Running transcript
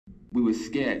We were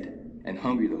scared and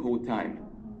hungry the whole time,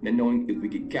 not knowing if we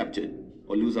get captured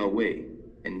or lose our way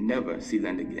and never see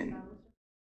land again.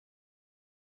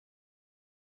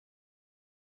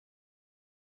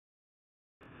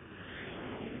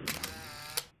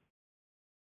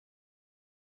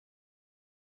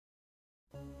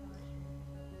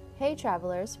 Hey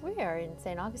travelers, we are in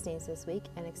St. Augustine's this week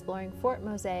and exploring Fort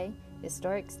Mose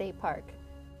Historic State Park.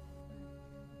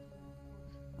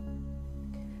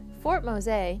 Fort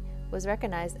Mose was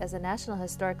recognized as a National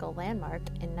Historical Landmark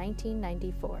in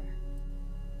 1994.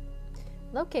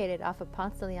 Located off of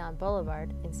Ponce de Leon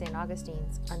Boulevard in St.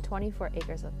 Augustine's on 24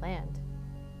 acres of land.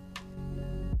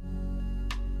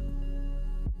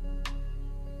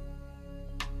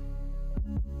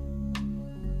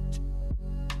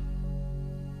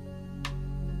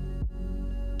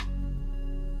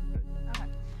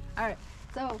 Alright,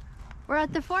 so we're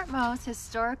at the Fort Mose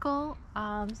Historical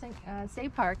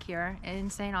State Park here in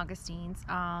St. Augustine's.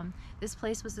 This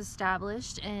place was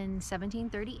established in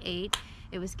 1738.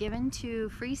 It was given to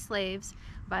free slaves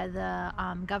by the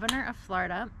governor of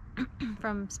Florida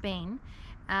from Spain.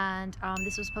 And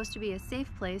this was supposed to be a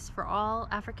safe place for all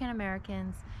African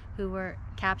Americans who were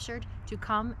captured to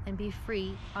come and be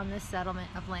free on this settlement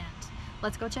of land.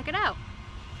 Let's go check it out.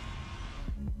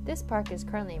 This park is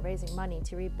currently raising money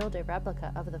to rebuild a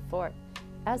replica of the fort.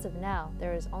 As of now,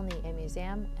 there is only a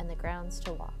museum and the grounds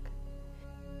to walk.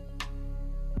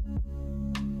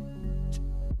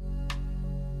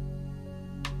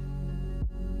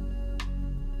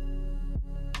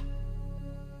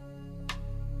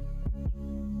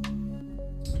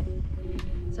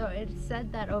 So it's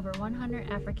said that over 100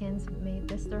 Africans made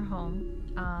this their home.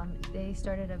 They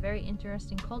started a very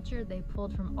interesting culture. They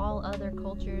pulled from all other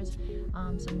cultures,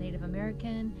 some Native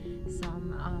American,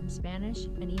 some Spanish,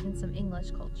 and even some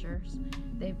English cultures.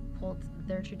 They pulled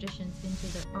their traditions into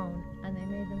their own, and they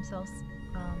made themselves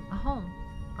a home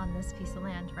on this piece of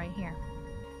land right here.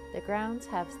 The grounds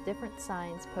have different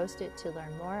signs posted to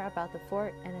learn more about the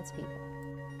fort and its people.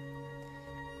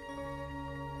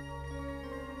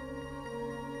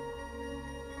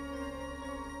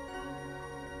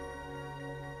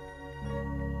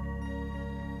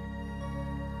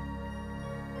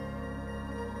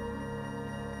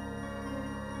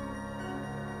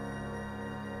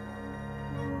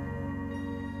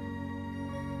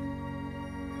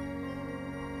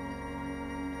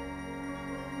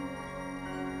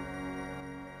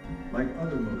 Like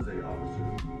other Mose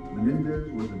officers,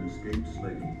 Menendez was an escaped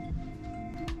slave.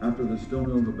 After the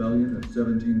Stonewall Rebellion of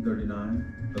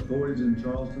 1739, authorities in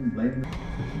Charleston blamed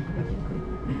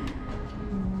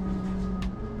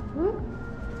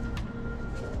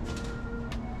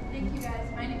Thank you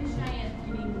guys. My name is Cheyenne. If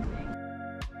you need anything.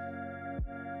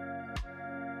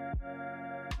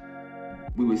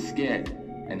 We were scared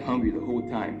and hungry the whole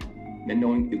time, not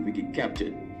knowing if we get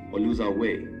captured or lose our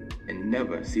way and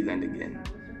never see land again.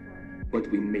 But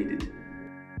we made it.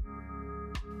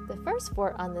 The first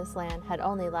fort on this land had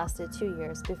only lasted 2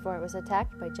 years before it was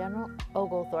attacked by General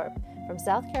Oglethorpe from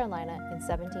South Carolina in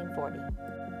 1740.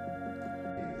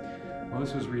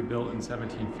 Mose was rebuilt in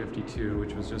 1752,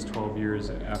 which was just 12 years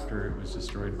after it was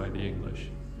destroyed by the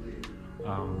English.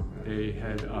 They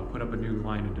had put up a new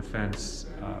line of defense,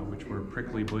 which were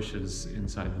prickly bushes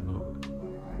inside the moat.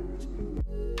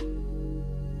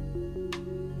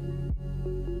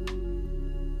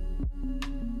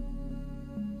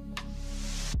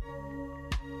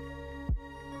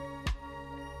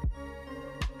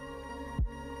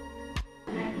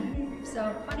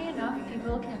 So funny enough,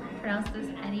 people can pronounce this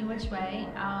any which way.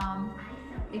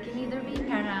 It can either be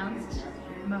pronounced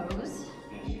Mose,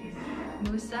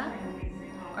 Musa,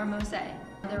 or Mose.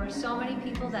 There were so many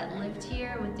people that lived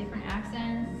here with different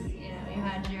accents. You know, you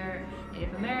had your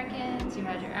Native Americans, you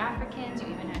had your Africans, you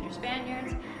even had your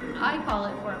Spaniards. I call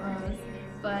it Fort Mose,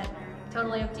 but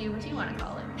totally up to you what you want to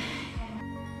call it.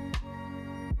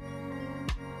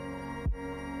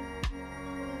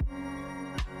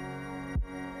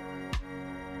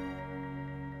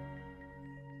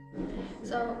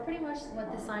 So pretty much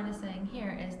what the sign is saying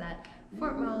here is that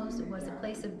Fort Mose was a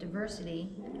place of diversity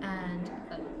and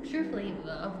truthfully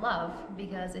of love,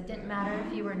 because it didn't matter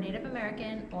if you were Native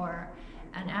American or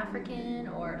an African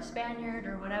or Spaniard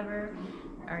or whatever,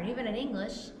 or even an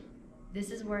English.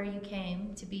 This is where you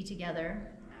came to be together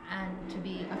and to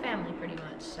be a family pretty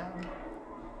much, so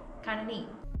kind of neat.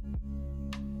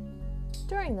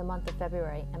 During the month of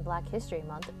February and Black History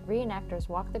Month, reenactors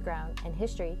walk the ground and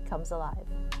history comes alive.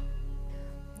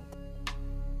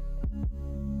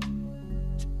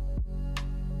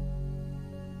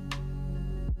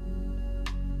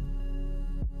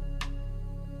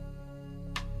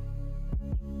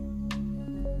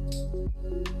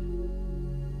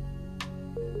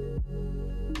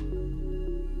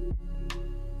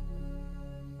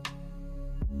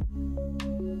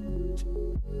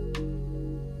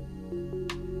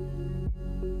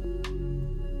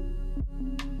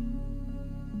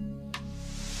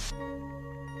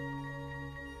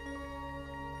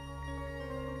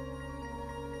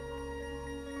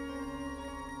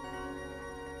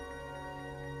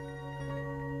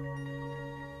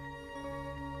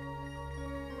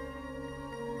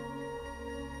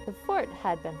 The fort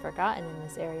had been forgotten in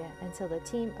this area until the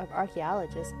team of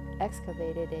archaeologists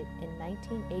excavated it in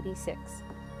 1986.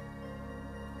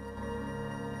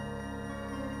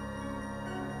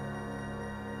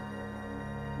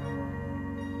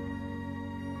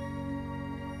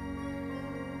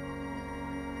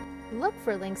 Look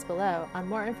for links below on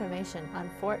more information on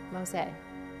Fort Mose.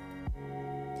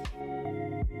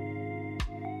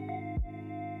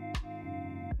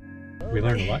 We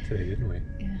learned a lot today, didn't we?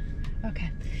 Yeah.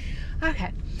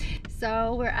 Okay.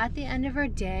 So we're at the end of our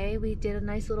day. We did a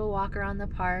nice little walk around the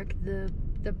park.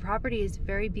 The property is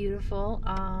very beautiful.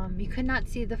 You could not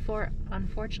see the fort,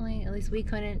 unfortunately. At least we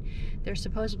couldn't. There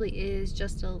supposedly is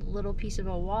just a little piece of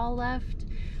a wall left.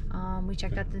 We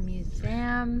checked out the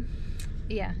museum.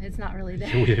 Yeah, it's not really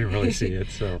there. We didn't really see it,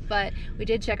 so. But we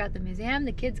did check out the museum.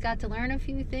 The kids got to learn a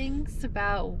few things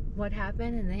about what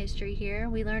happened in the history here.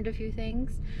 We learned a few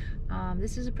things.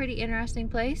 This is a pretty interesting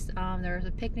place. There's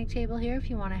a picnic table here if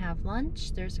you want to have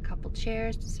lunch. There's a couple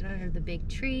chairs to sit under the big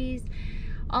trees.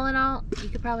 All in all, you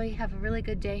could probably have a really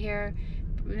good day here.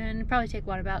 And it'd probably take,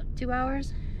 what, about 2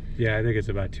 hours? Yeah, I think it's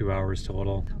about 2 hours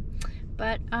total.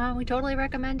 But we totally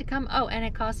recommend to come. Oh, and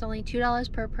it costs only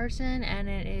 $2 per person, and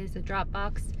it is a drop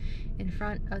box in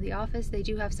front of the office. They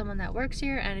do have someone that works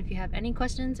here, and if you have any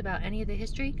questions about any of the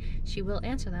history, she will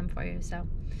answer them for you. So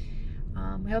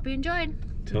we hope you enjoyed.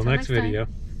 Till next video.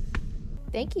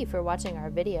 Thank you for watching our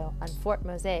video on Fort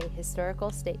Mose Historical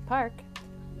State Park.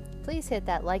 Please hit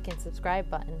that like and subscribe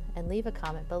button and leave a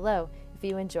comment below if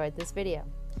you enjoyed this video.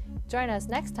 Join us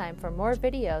next time for more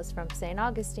videos from St.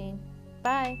 Augustine.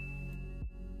 Bye!